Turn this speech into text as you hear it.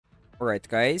Alright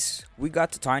guys, we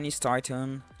got the Tiniest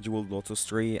Titan, Jeweled Lotus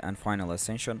Tree and Final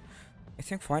Ascension. I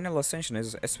think Final Ascension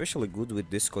is especially good with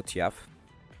Disco TF,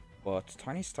 but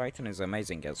Tiniest Titan is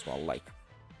amazing as well, like,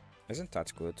 isn't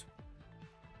that good?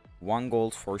 1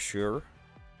 gold for sure.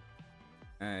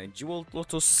 Jeweled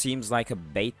Lotus seems like a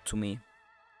bait to me.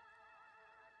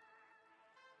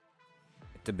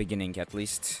 At the beginning at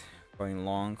least, going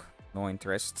long, no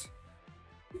interest.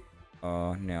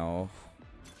 No.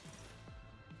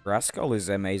 Rascal is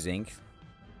amazing.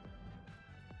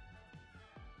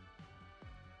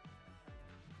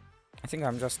 I think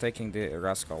I'm just taking the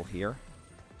Rascal here.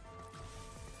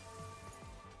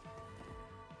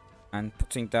 And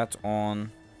putting that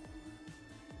on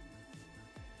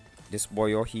this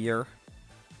boyo here.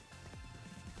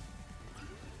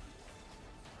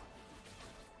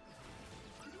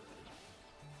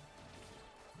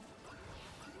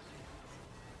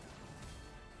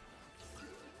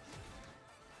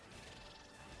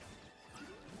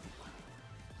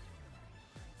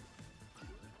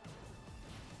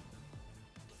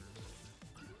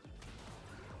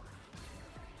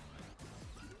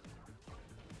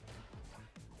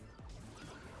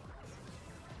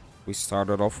 We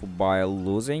started off by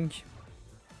losing.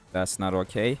 That's not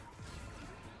okay.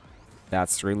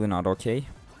 That's really not okay.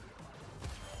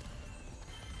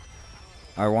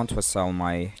 I want to sell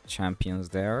my champions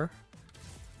there.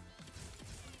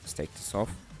 Let's take this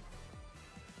off.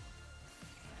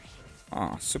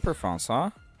 Ah, super fans, huh?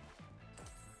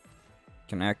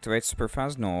 Can I activate super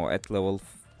fans? No, at level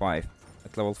 5.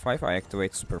 At level 5 I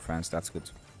activate super fans, that's good.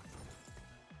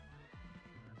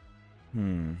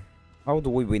 How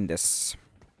do we win this?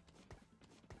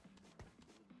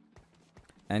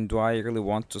 And do I really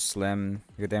want to slam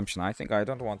Redemption? I think I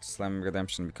don't want to slam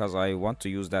Redemption because I want to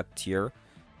use that tier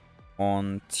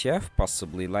on TF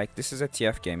possibly. Like, this is a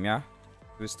TF game, yeah?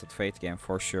 Twisted Fate game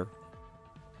for sure.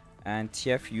 And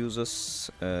TF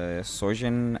uses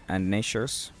Sojin and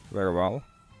Nature's very well.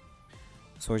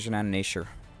 Sojin and Nature.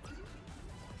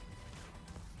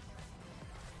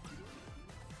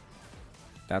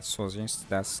 That's Sojin,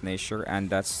 that's Nature, and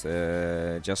that's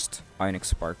just Ionic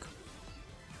Spark.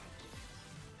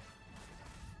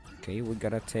 Okay, we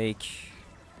gotta take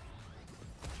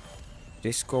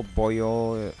Disco,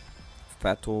 Boyo,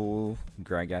 Fatal,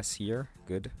 Gragas here.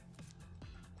 Good.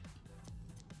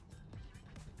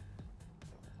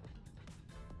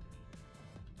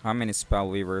 How many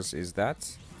Spellweavers is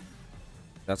that?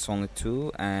 That's only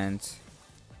 2 and...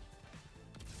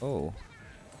 Oh.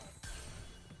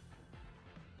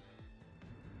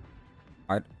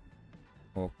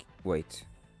 Okay, wait.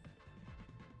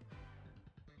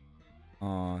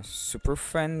 Super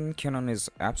Fan Cannon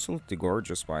is absolutely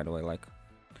gorgeous, by the way. Like,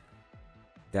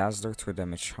 Dazzler True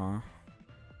Damage, huh?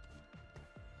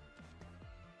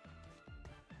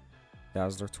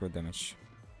 Dazzler True Damage.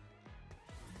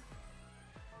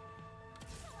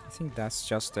 I think that's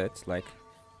just it. Like,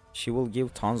 she will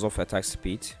give tons of attack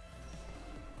speed.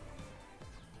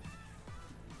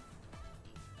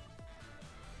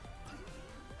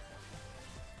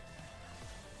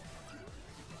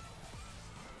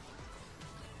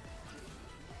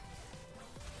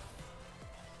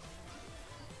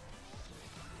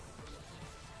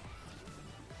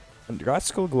 And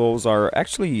Rascal Glows are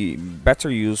actually better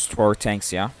used for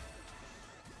tanks, yeah?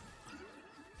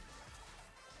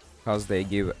 Because they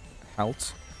give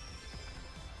health.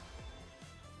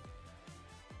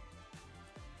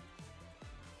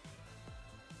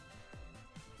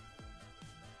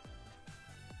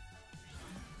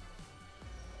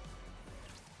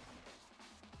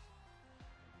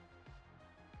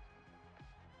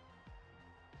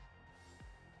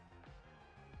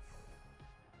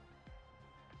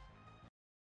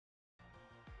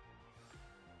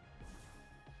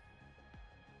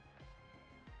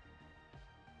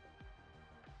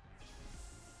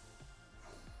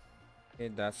 Okay,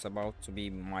 that's about to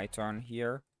be my turn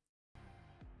here.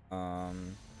 What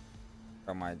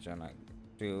am I gonna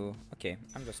do? Okay,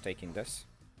 I'm just taking this.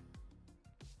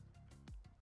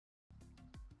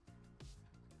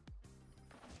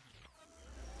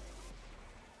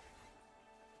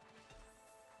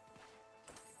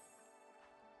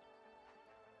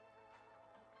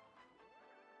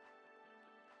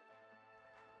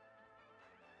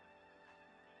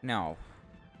 Now,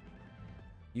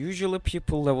 usually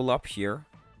people level up here.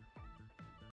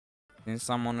 Since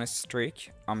I'm on a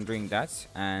streak, I'm doing that.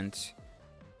 And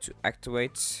to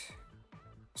activate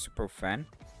Super Fan,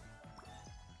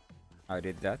 I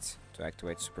did that to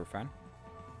activate Super Fan.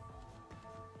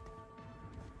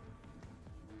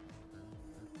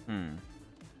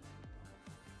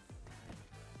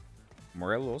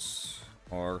 Morelos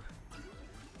or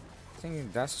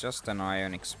think that's just an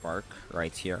Ionic Spark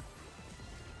right here.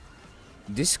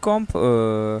 This comp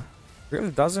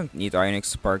really doesn't need Ionic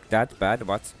Spark that bad,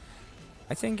 but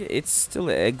I think it's still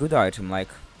a good item, like,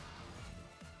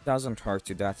 doesn't hurt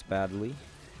you that badly.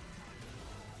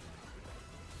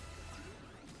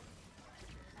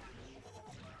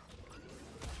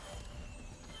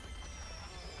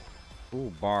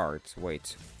 Ooh, Bard.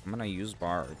 Wait, I'm gonna use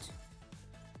Bard.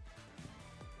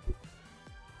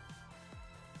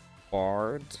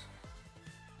 Bard.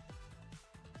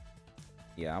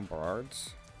 Yeah, Bard.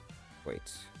 Wait.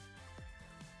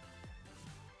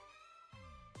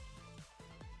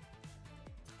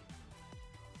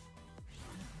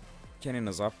 Cannon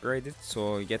is upgraded,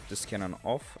 so get this cannon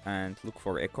off and look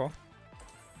for Echo.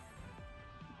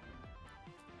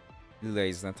 Lila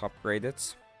is not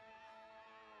upgraded.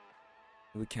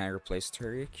 We can replace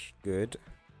Tariq. Good.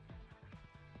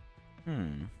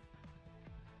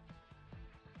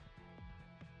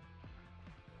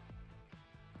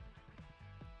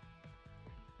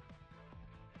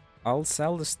 I'll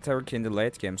sell this Tariq in the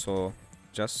late game, so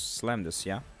just slam this,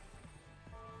 yeah?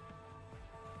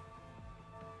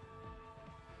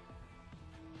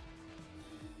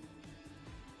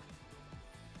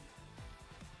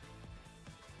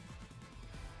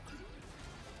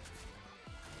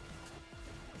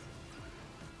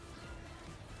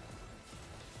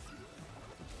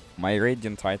 My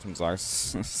radiant items are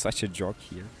such a joke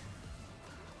here.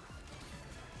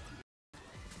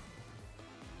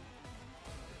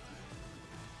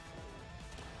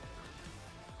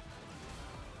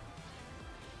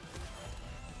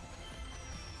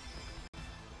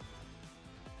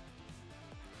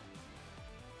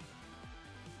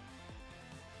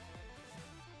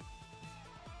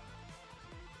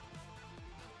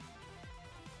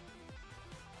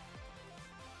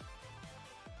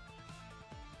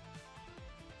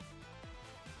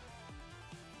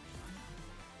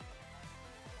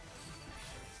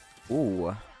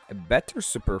 Ooh, a better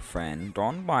super fan.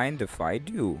 Don't mind if I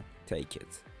do. Take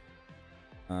it.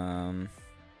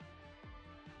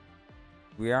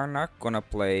 We are not gonna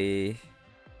play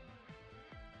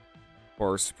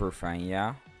for super fan,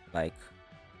 yeah? Like,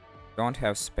 don't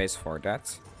have space for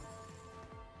that.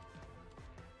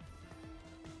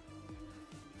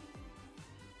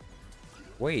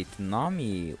 Wait,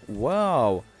 Nami.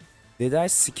 Wow. Did I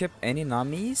skip any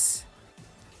Namis?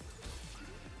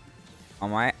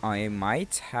 I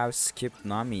might have skipped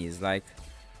Namis, like,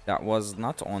 that was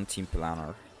not on Team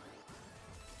Planner.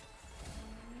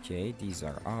 Okay, these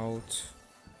are out.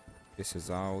 This is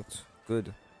out.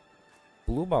 Good.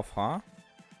 Blue buff, huh?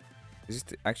 Is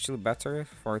it actually better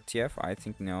for TF? I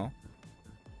think no.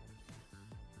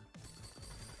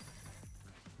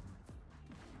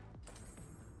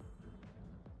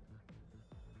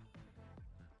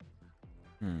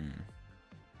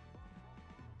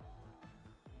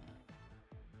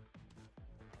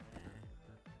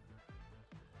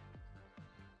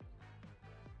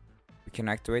 We can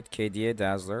activate KDA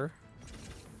Dazzler.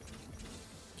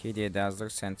 KDA Dazzler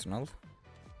Sentinel.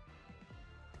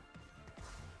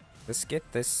 Let's get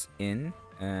this in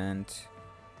and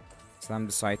slam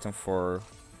this item for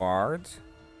Bard.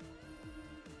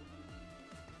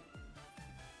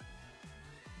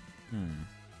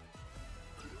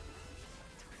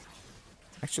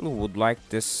 Actually would like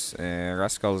this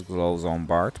Rascal's Gloves on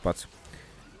Bard, but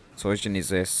Sojin is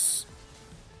this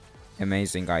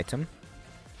amazing item.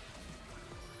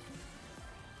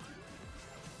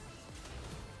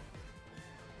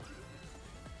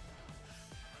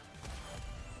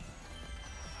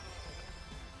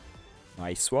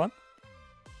 Nice one.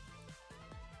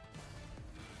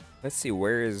 Let's see,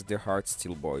 where is the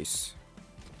Heartsteel boys?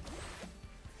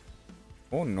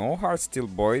 Oh, no Heartsteel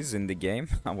boys in the game?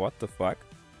 What the fuck?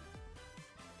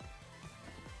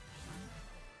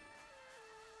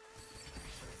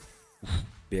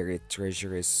 Buried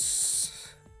treasure is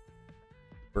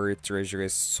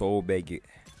so big.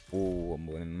 Oh,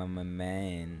 my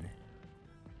man.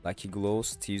 Lucky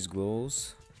glows, thieves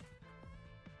glows.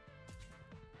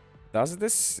 Does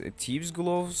this thieves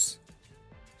gloves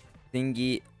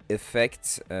thingy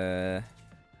affect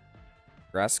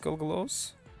rascal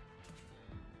gloves?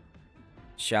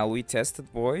 Shall we test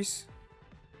it, boys?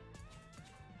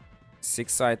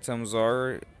 6 items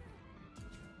are...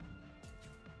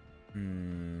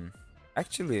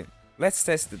 Actually, let's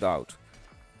test it out.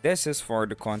 This is for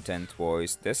the content,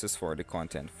 boys. This is for the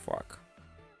content. Fuck.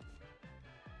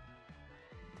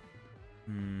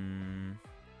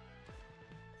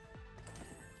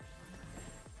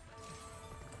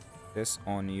 This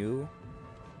on you.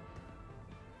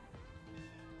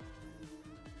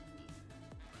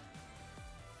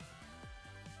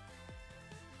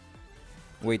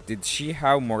 Wait, did she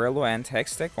have Morello and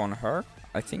Hextech on her?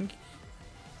 I think...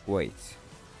 Wait.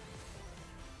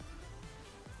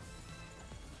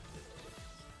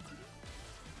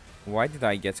 Why did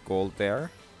I get gold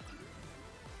there?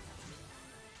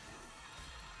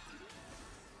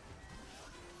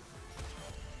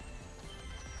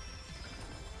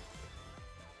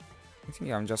 I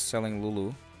think I'm just selling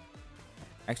Lulu.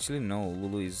 Actually, no,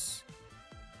 Lulu is...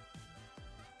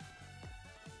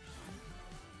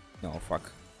 No,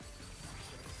 fuck.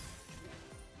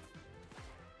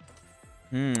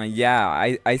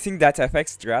 Yeah, I think that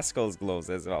affects Drascal's glows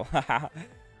as well.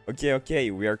 Okay,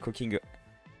 okay, we are cooking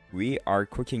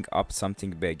up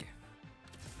something big.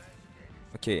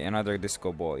 Okay, another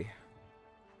disco boy.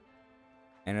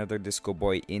 Another disco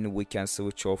boy in. We can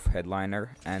switch off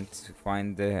headliner and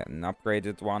find an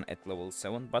upgraded one at level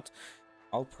 7, but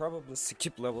I'll probably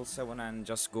skip level 7 and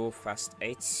just go fast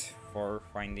 8 for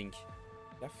finding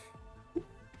Jeff.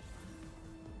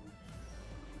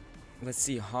 Let's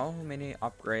see, how many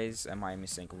upgrades am I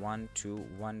missing? 1, 2,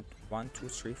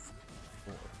 3, 4.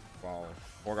 Wow,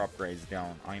 4 upgrades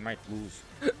down. I might lose.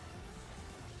 I'm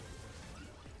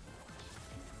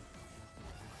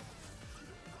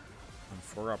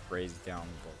 4 upgrades down,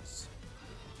 boys.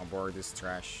 Aboard this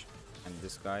trash. And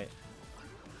this guy.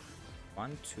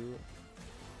 1, 2.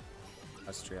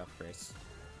 That's 3 upgrades.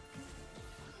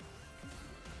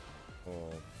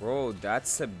 Oh, bro,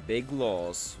 that's a big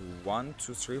loss. 1,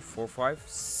 2, 3, 4,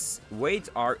 5. Wait,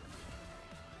 are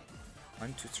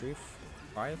 1, 2, 3,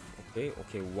 5? Okay,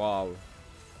 okay, wow.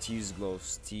 T's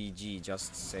glows, TG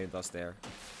just saved us there.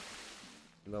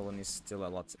 11 is still a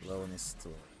lot. 11 is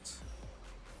still a lot.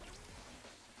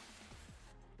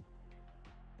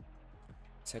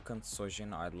 Second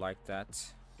Sojin, I'd like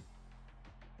that.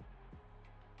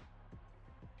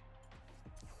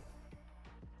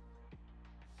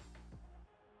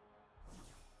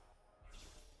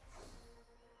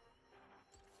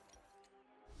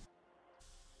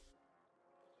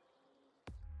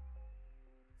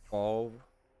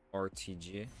 Or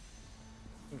TG. I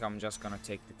think I'm just gonna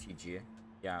take the TG.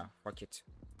 Yeah, fuck it.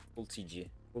 Full TG.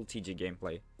 Full TG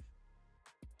gameplay.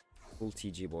 Full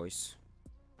TG, boys.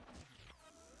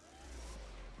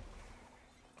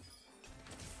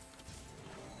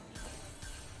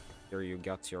 Here you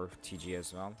got your TG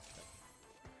as well.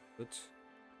 Good.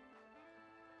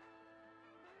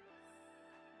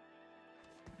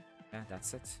 Yeah,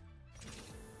 that's it.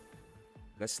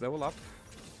 Let's level up.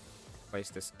 Place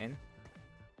this in.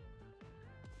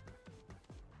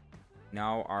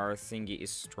 Now our thingy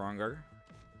is stronger.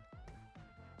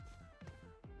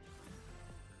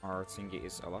 Our thingy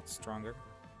is a lot stronger.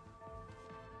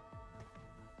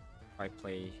 If I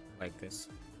play like this.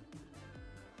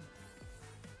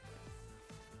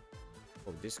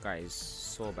 Oh, this guy is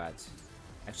so bad.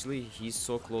 Actually, he's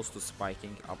so close to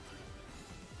spiking up.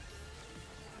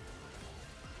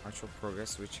 March of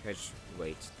progress, which hedge.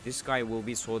 Wait, this guy will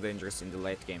be so dangerous in the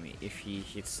late game if he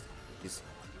hits his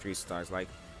 3 stars. Like,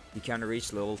 he can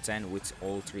reach level 10 with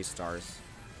all 3 stars.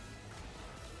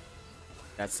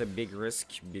 That's a big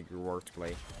risk, big reward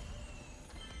play.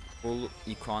 Full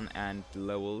econ and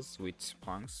levels with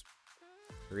punks.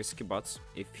 Risky, but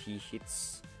if he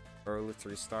hits early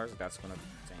 3 stars, that's gonna be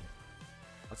insane.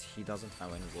 But he doesn't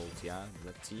have any gold, yeah,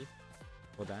 let's see.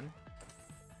 So then.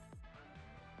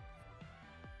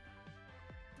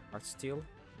 Heartsteel.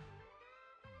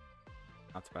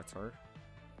 Not better.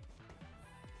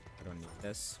 I don't need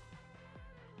this.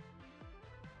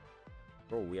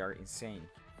 Bro, we are insane.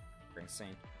 We're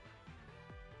insane.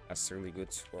 That's really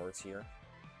good words here.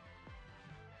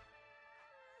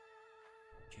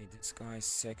 Okay, this guy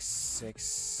 6, 6,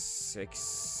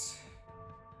 6.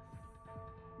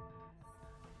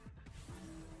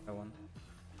 That one.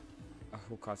 A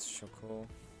hookah choco.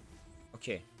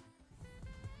 Okay.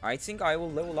 I think I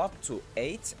will level up to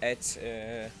 8 at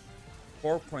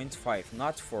 4.5,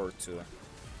 not 4.2.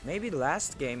 Maybe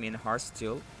last game in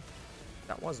Heartsteel,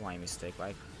 that was my mistake.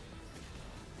 Like,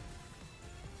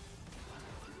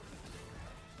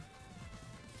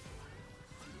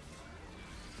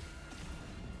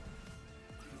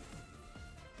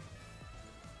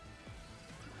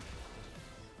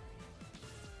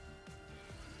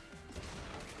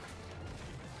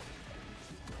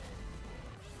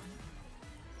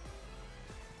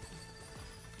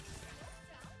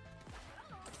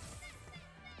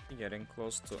 getting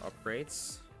close to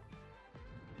upgrades.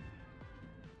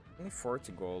 Only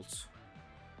 40 gold.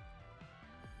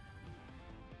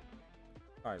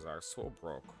 Guys are so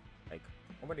broke. Like,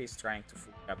 nobody is trying to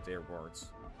full cap their boards.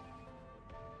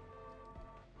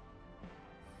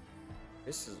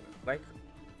 This is like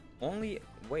only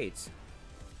wait.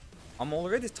 I'm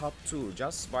already top 2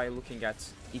 just by looking at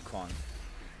econ.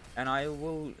 And I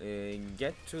will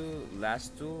get to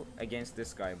last 2 against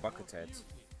this guy, Buckethead.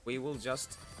 We will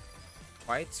just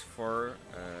fight for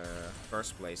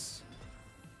first place.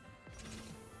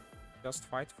 Just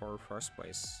fight for first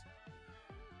place.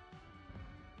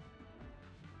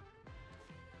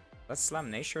 Let's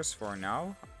slam Natures for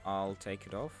now. I'll take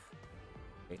it off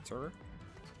later.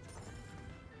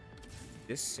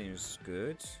 This seems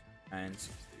good. And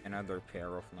another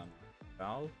pair of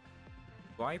non-val.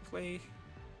 Do I play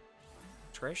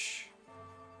Thresh?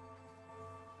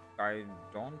 I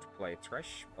don't play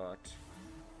Thresh, but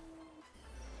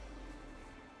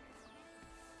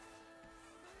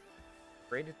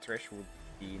Braided Thresh would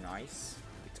be nice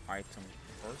with item,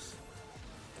 of course.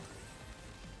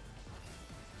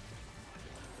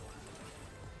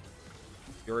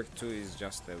 Yorick 2 is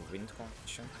just a wind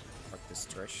condition, but this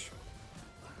Thresh.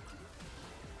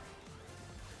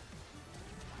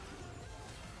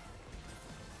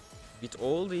 With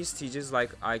all these TGs,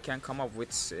 like, I can come up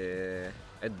with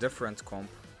a different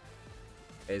comp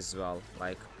as well.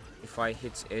 Like, if I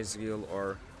hit Ezreal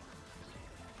or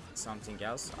something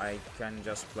else, I can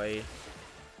just play.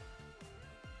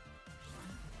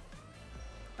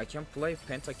 I can play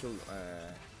Pentakill.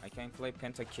 I can play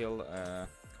Pentakill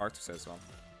Karthus as well.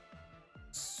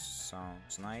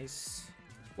 Sounds nice.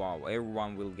 Wow,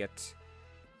 everyone will get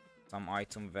some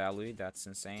item value. That's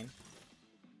insane.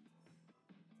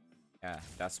 Yeah,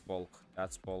 that's bulk.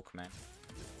 That's bulk, man.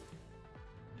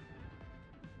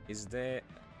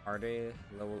 Are they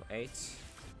level 8?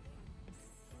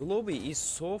 The lobby is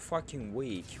so fucking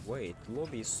weak. Wait, the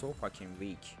lobby is so fucking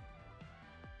weak.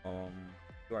 What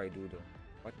do I do though?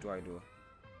 What do I do?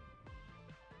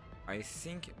 I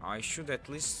think I should at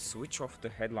least switch off the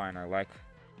headliner. Like,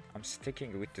 I'm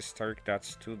sticking with the Stark.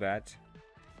 That's too bad.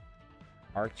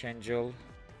 Archangel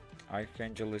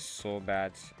is so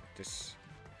bad this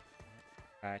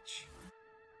patch.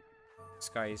 This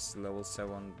guy is level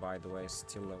 7, by the way,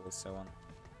 still level 7.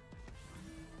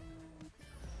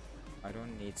 I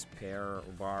don't need pair or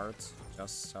bard,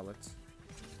 just sell it.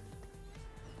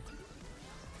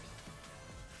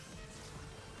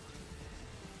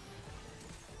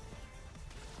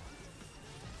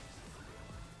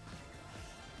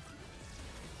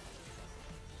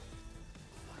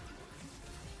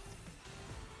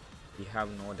 We have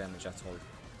no damage at all.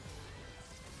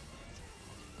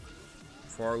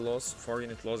 4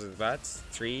 unit loss is bad.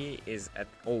 3 is at.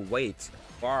 Oh wait,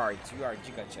 Bard, you are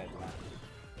Giga Chat, man.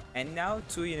 And now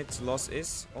 2 unit loss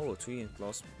is. Oh, 2 unit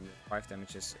loss, 5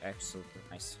 damage is absolutely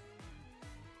nice.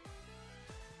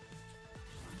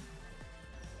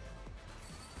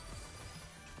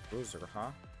 Bruiser,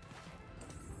 huh?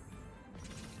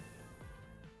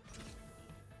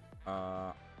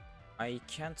 I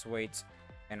can't wait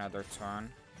another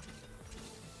turn.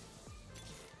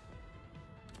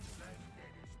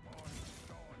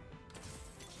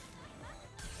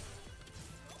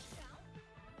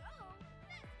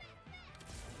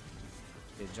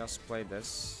 Just play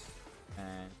this,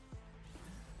 and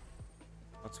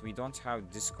but we don't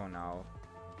have disco now.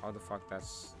 How the fuck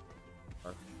that's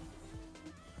work?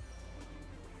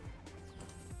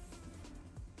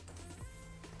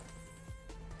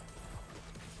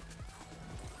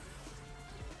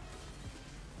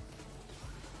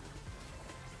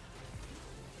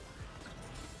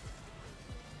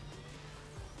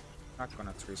 Not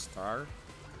gonna 3-star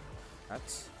that.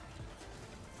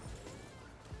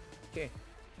 Okay.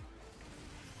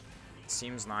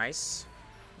 Seems nice.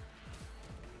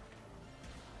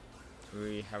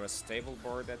 We have a stable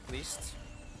board at least,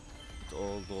 with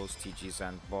all those TGs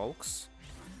and bulks.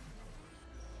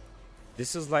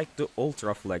 This is like the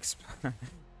ultra flex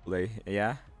play,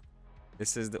 yeah?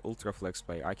 This is the ultra flex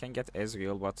play. I can get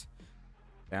Ezreal, but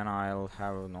then I'll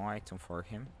have no item for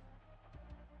him.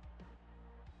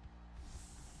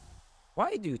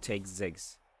 Why do you take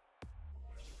Ziggs?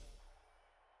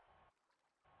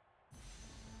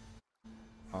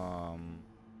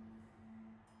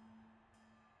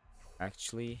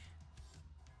 Actually,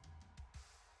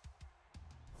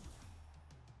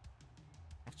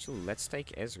 let's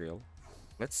take Ezreal.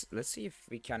 Let's see if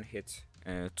we can hit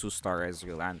 2-star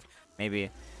Ezreal and maybe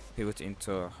pivot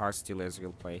into Heartsteel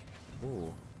Ezreal play.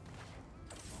 Ooh.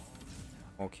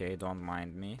 Okay, don't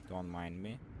mind me. Don't mind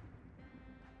me.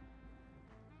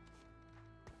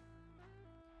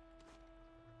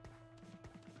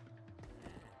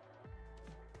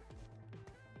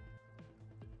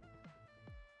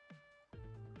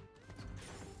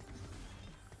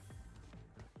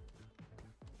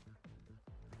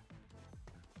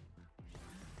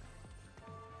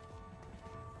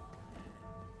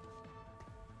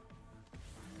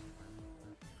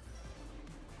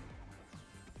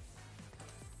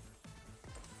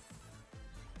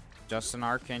 Just an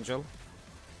Archangel.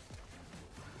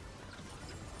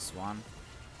 This one.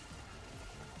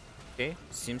 Okay,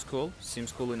 seems cool.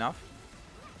 Seems cool enough.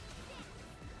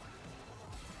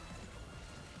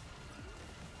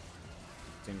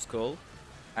 Seems cool.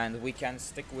 And we can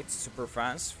stick with super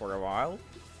fans for a while.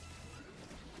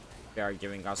 They are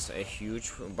giving us a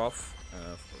huge buff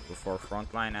for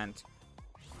frontline and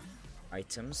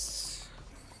items.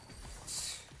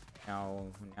 No.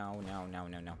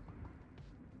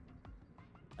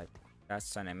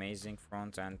 That's an amazing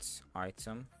front end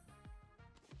item.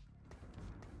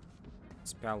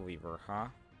 Spellweaver, huh?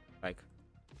 Like,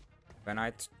 when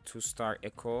I 2-star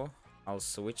echo, I'll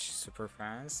switch super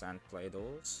fans and play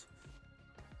those.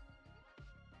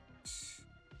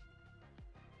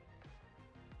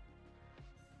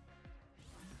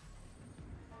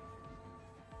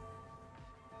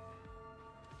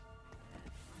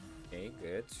 Okay,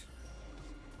 good.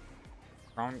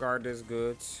 Crown Guard is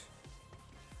good.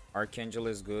 Archangel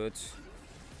is good.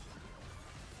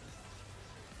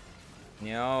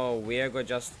 No, Viego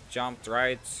just jumped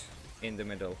right in the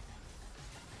middle.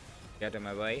 Get him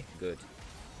away. Good.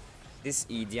 This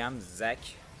EDM Zac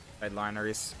headliner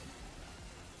is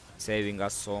saving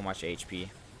us so much HP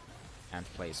and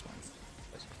placement.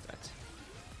 Because of that.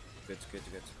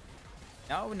 Good.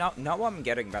 Now I'm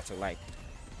getting better. Like,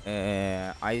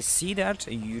 I see that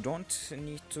you don't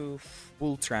need to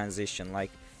full transition.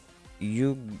 Like,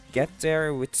 you get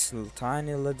there with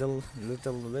tiny little.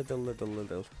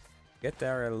 Get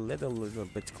there a little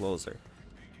bit closer.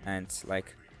 And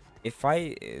like, if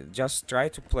I just try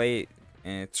to play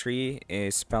 3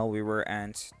 Spellweaver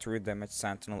and True Damage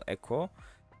Sentinel Echo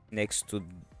next to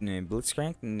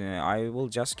Blitzcrank, I will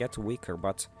just get weaker.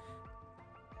 But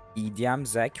EDM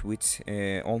Zac with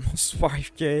almost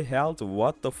 5k health,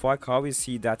 what the fuck? How is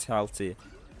he that healthy?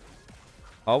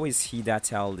 How is he that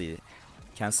healthy?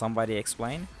 Can somebody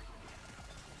explain?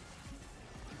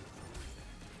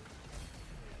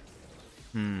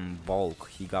 Bulk.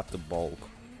 He got the bulk.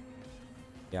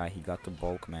 Yeah, he got the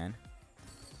bulk, man.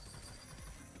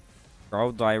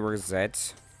 Crowd Diver Z.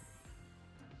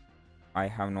 I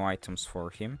have no items for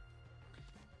him.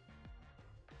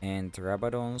 And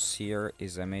Rabadon's here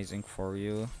is amazing for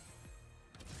you.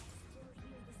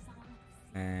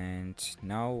 And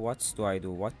now what do I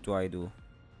do?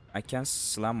 I can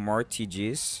slam more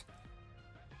TGs,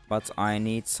 but I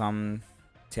need some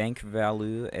tank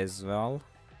value as well.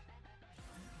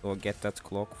 So get that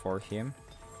clock for him.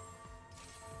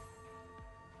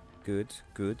 Good.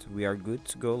 We are good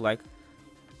to go. Like,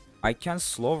 I can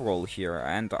slow roll here,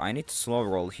 and I need to slow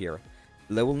roll here.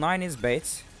 Level 9 is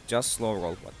bait. Just slow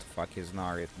roll. What the fuck is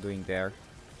Nari doing there?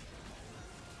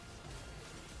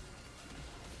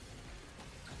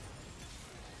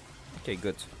 Okay,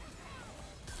 good.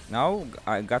 Now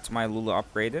I got my Lulu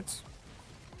upgraded.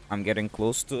 I'm getting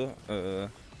close to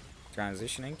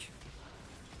transitioning.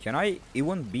 Can I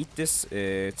even beat this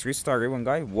 3-star Riven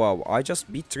guy? Wow, I just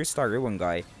beat 3-star Riven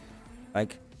guy.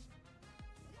 Like,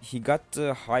 he got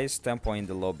the highest tempo in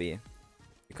the lobby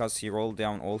because he rolled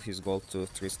down all his gold to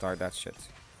 3-star that shit.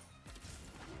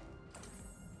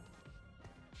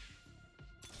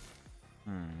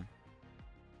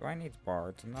 Do I need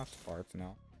Bard? Not Bard,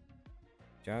 no.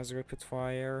 Jazz Rapid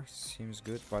Fire seems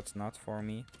good, but not for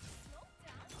me.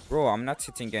 Bro, I'm not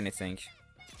hitting anything.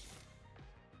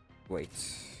 Wait.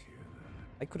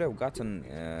 I could have gotten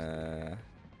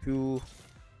two.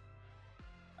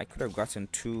 I could have gotten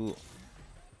two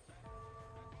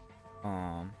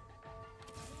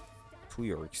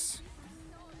Yorks.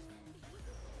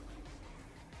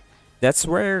 That's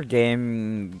where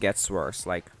game gets worse.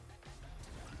 Like,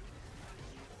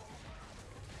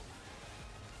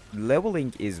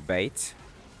 leveling is bait,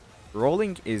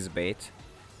 rolling is bait.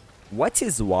 What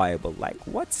is viable? Like,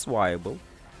 what's viable?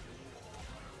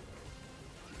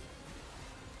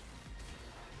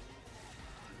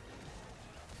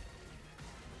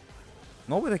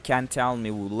 Nobody can tell me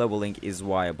leveling is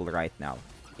viable right now.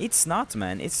 It's not,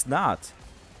 man. It's not.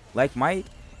 Like, my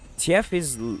TF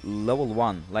is level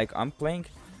 1. Like, I'm playing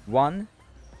 1,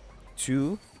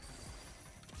 2.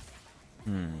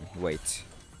 Wait.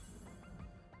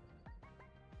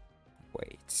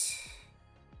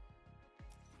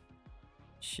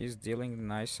 She's dealing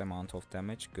nice amount of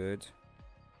damage. Good.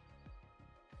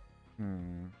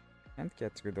 Can't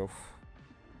get rid of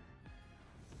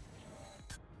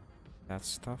that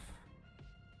stuff.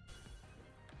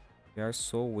 We are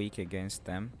so weak against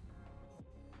them.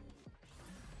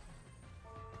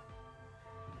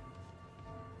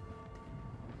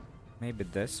 Maybe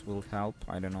this will help.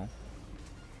 I don't know.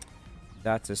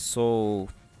 That is so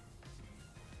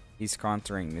He's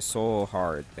countering me so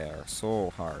hard there. So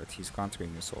hard. He's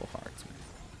countering me so hard.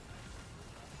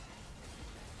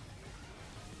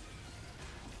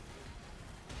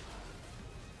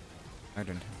 I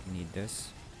don't need this.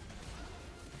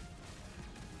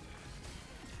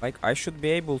 Like, I should be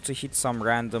able to hit some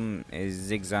random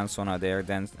Ziggs and Sona there,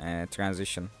 then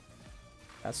transition.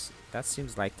 That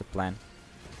seems like the plan.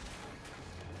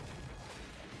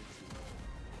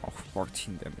 Oh,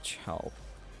 14 damage. How?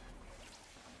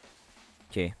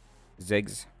 Okay,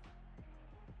 Ziggs.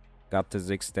 Got the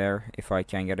Ziggs there, if I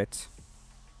can get it.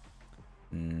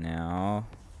 No.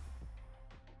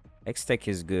 X-Tech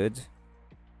is good.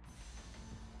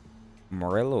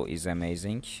 Morello is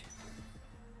amazing.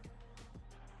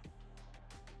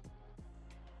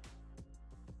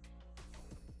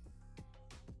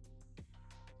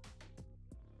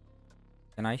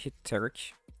 Can I hit Turk?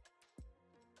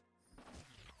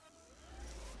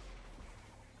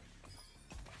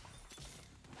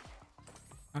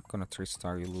 Not gonna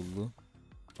 3-star you, Lulu.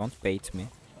 Don't bait me.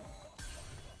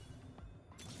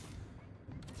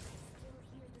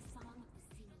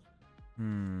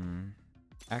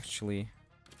 Actually,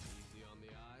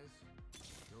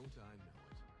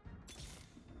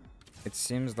 it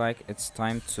seems like it's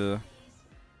time to...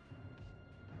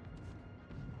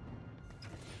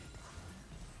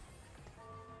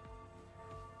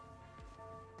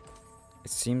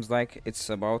 It seems like it's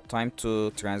about time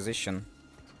to transition.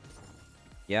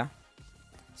 Yeah?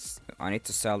 I need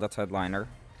to sell that headliner.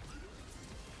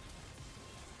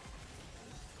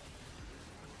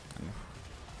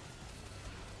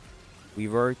 We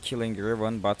were killing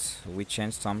Riven, but we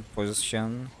changed some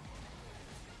position.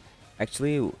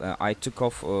 Actually, I took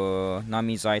off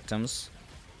Nami's items.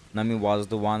 Nami was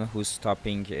the one who's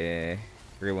stopping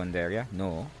Riven there, yeah?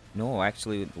 No,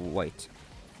 actually, wait.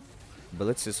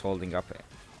 Blitz is holding up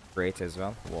great as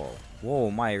well. Whoa,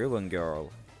 my Riven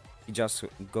girl. He just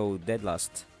go dead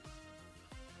last.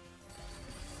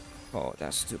 Oh,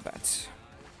 that's too bad.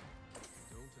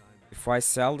 If I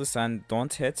sell this and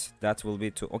don't hit, that will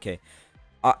be too... Okay.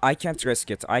 I can't risk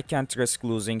it. I can't risk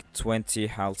losing 20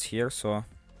 health here, so...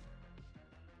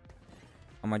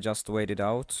 I'ma just wait it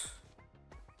out.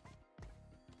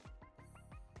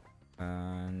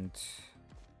 And...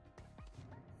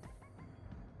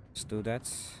 let's do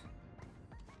that.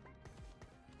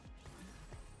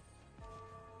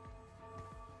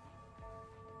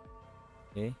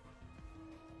 Okay.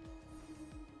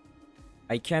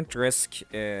 I can't risk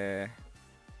trying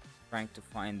to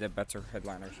find a better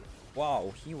headliner.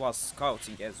 Wow, he was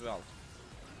scouting as well.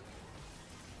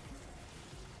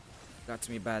 Got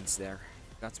me bad there.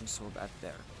 Got me so bad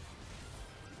there.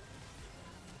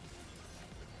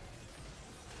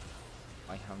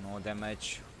 I have no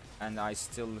damage, and I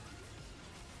still...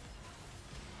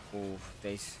 Oh,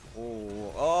 they...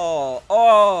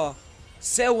 Oh!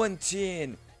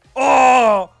 17!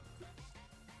 Oh!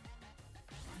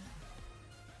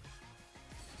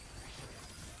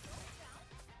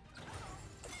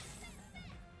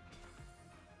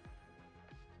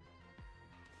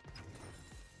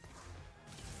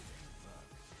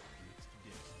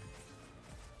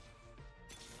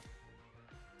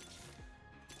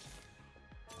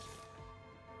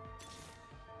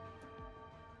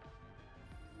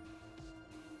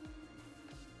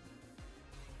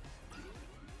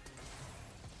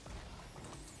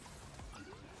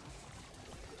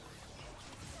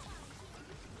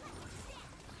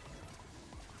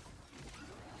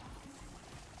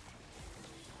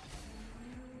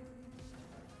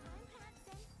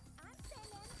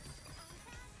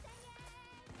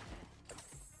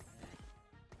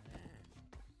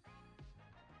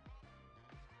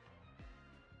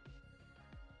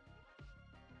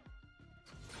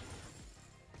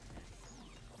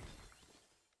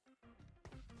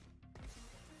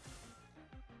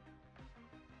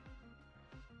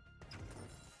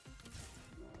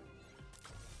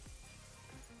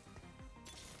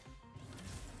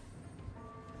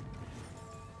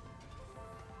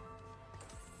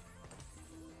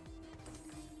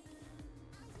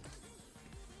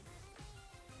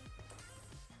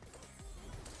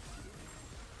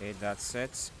 Okay, that's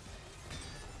it.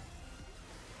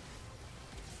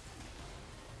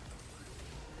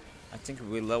 I think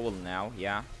we level now,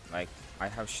 yeah. Like, I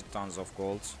have shit tons of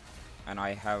gold. And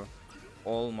I have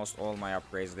almost all my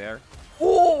upgrades there.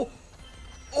 Oh!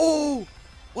 Oh!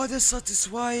 What a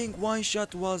satisfying one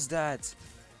shot was that!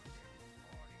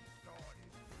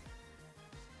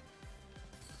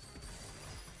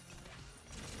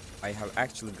 I have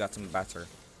actually gotten better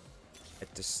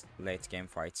at this late game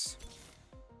fights.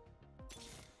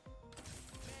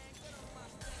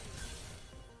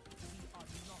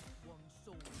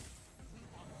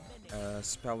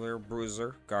 Spellweaver,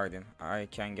 Bruiser, Guardian. I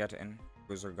can get in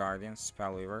Bruiser, Guardian,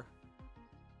 Spellweaver.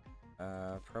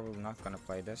 Probably not gonna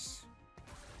play this.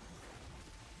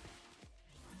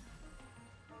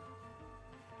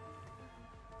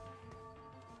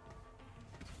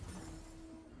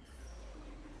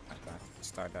 Not gonna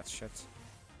start that shit.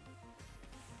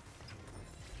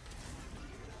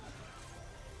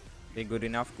 Okay, good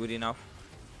enough, good enough.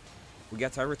 We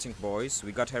got everything, boys.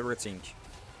 We got everything.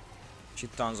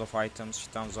 Shit tons of items,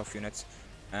 shit tons of units.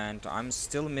 And I'm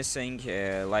still missing,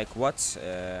 like what?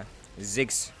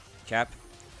 Ziggs cap.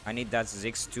 I need that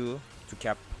Ziggs too to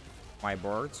cap my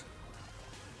board.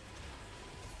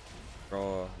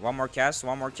 Bro, one more cast,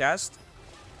 one more cast.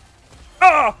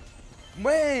 Ah!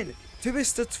 Man!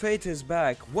 Twisted Fate is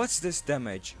back. What's this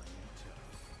damage?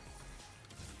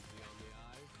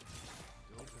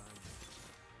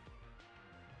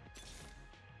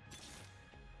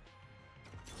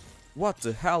 What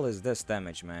the hell is this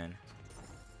damage, man?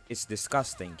 It's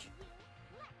disgusting.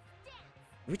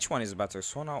 Which one is better,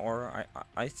 Sona or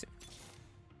I think?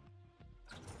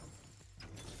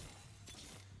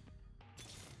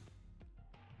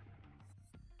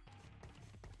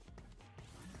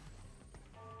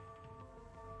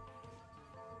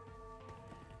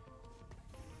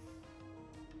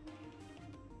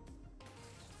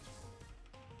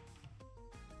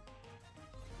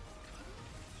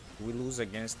 We lose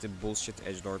against the bullshit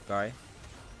Edgelord guy.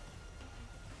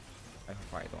 I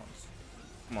hope I don't.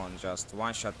 Come on, just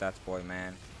one-shot that boy,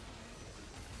 man.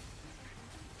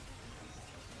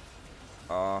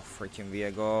 Oh, freaking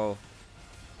Viego.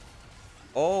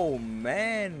 Oh,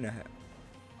 man.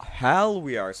 Hell,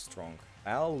 we are strong.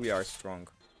 Hell, we are strong.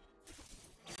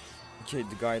 Okay,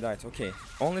 the guy died. Okay,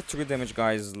 only 3 damage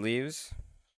guys leaves.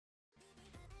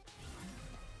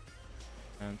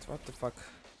 And what the fuck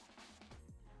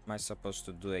am I supposed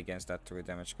to do against that 3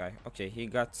 damage guy? Okay, he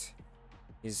got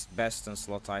his best and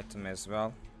slot item as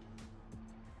well.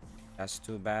 That's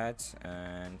too bad.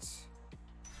 And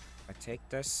I take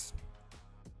this,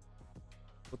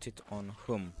 put it on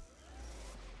whom?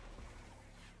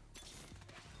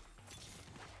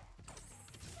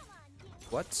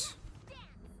 What?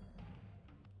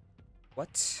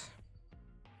 What?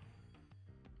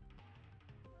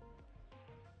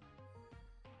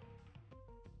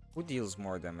 Who deals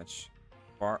more damage?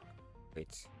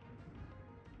 Wait.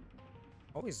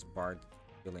 How is Bard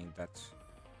dealing that?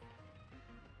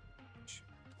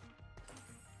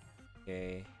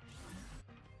 Okay.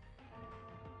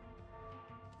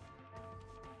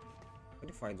 What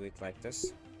if I do it like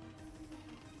this?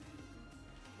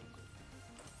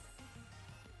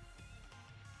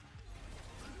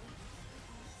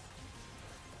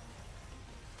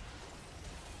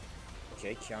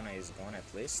 Okay, Kiana is gone at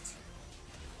least.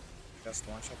 Just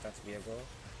one shot that Viego.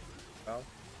 Well,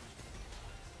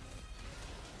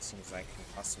 it seems like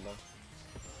impossible.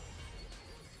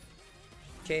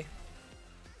 Okay.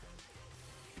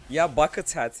 Yeah, bucket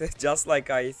hat, just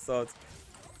like I thought.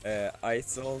 I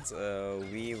thought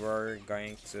we were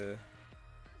going to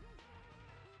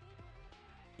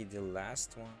be the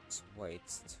last ones. Wait,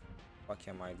 what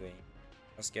am I doing?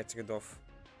 Let's get rid of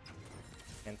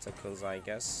Pentakills, I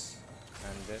guess,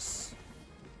 and this.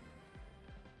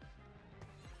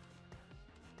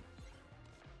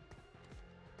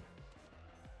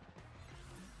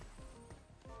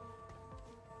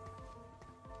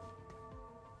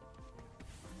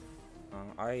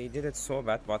 I did it so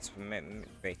bad, but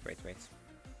wait.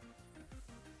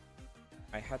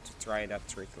 I had to try that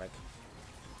trick, like,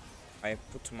 I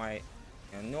put my...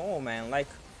 no, man, like,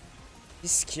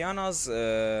 this Kiana's...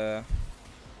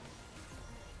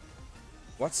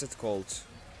 what's it called?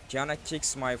 Kiana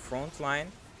kicks my front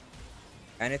line,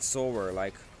 and it's over,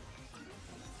 like...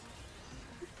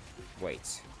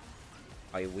 Wait.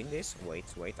 I win this? Wait,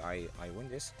 I win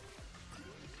this?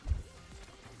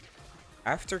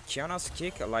 After Kiana's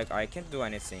kick, like, I can't do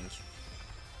anything.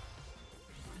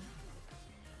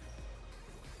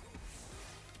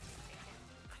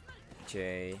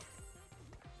 Okay.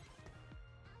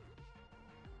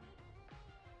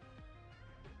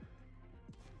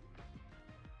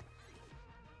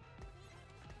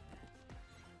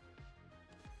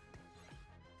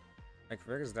 Like,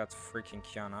 where is that freaking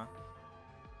Kiana?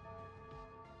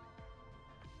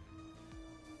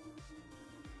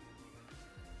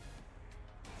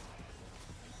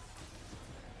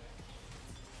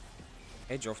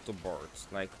 Edge of the board,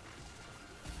 like...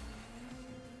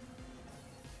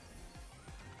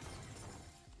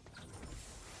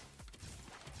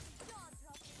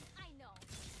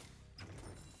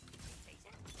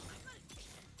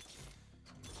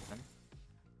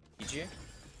 GG?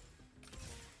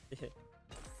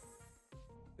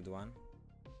 Good one.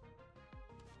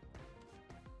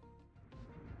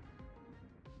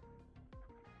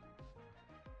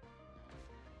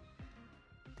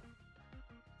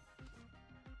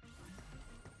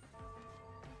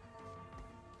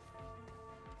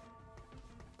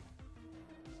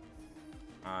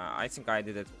 I think I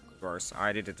did it worse.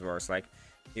 I did it worse. Like,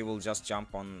 he will just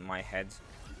jump on my head.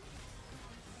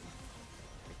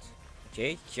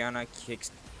 Okay, Kiana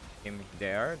kicks him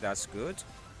there. That's good.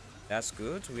 That's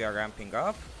good. We are ramping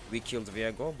up. We killed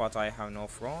Viego, but I have no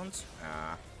front.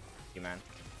 Man.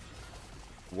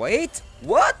 Wait!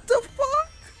 What the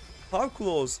fuck? How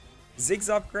close? Ziggs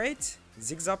upgrade?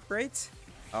 Ziggs upgrade?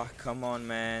 Oh, come on,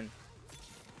 man.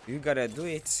 You gotta do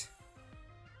it.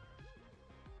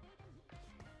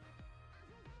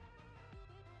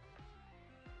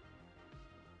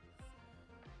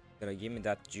 Gotta give me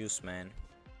that juice, man.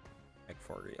 Like,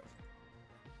 for real.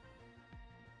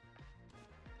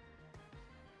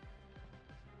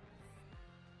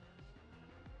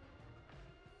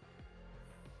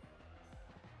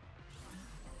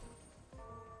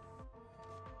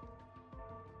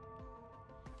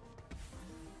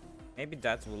 Maybe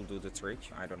that will do the trick.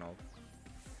 I don't know.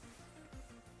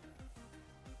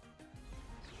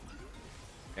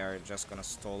 They're just gonna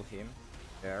stall him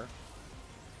there.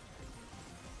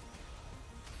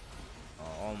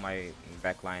 All my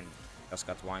backline just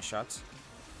got one shot.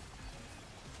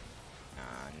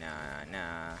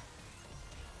 Nah.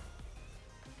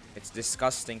 It's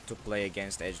disgusting to play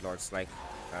against Edgelords. Like,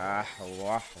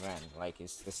 wow, man. Like,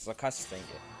 it's disgusting.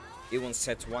 Even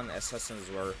set 1 assassins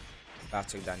were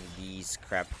better than these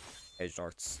crap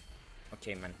Edgelords.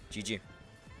 Okay, man. GG.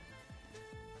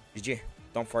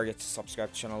 Don't forget to subscribe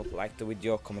to the channel, like the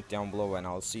video, comment down below, and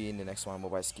I'll see you in the next one. Bye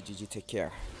bye, GG. Take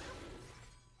care.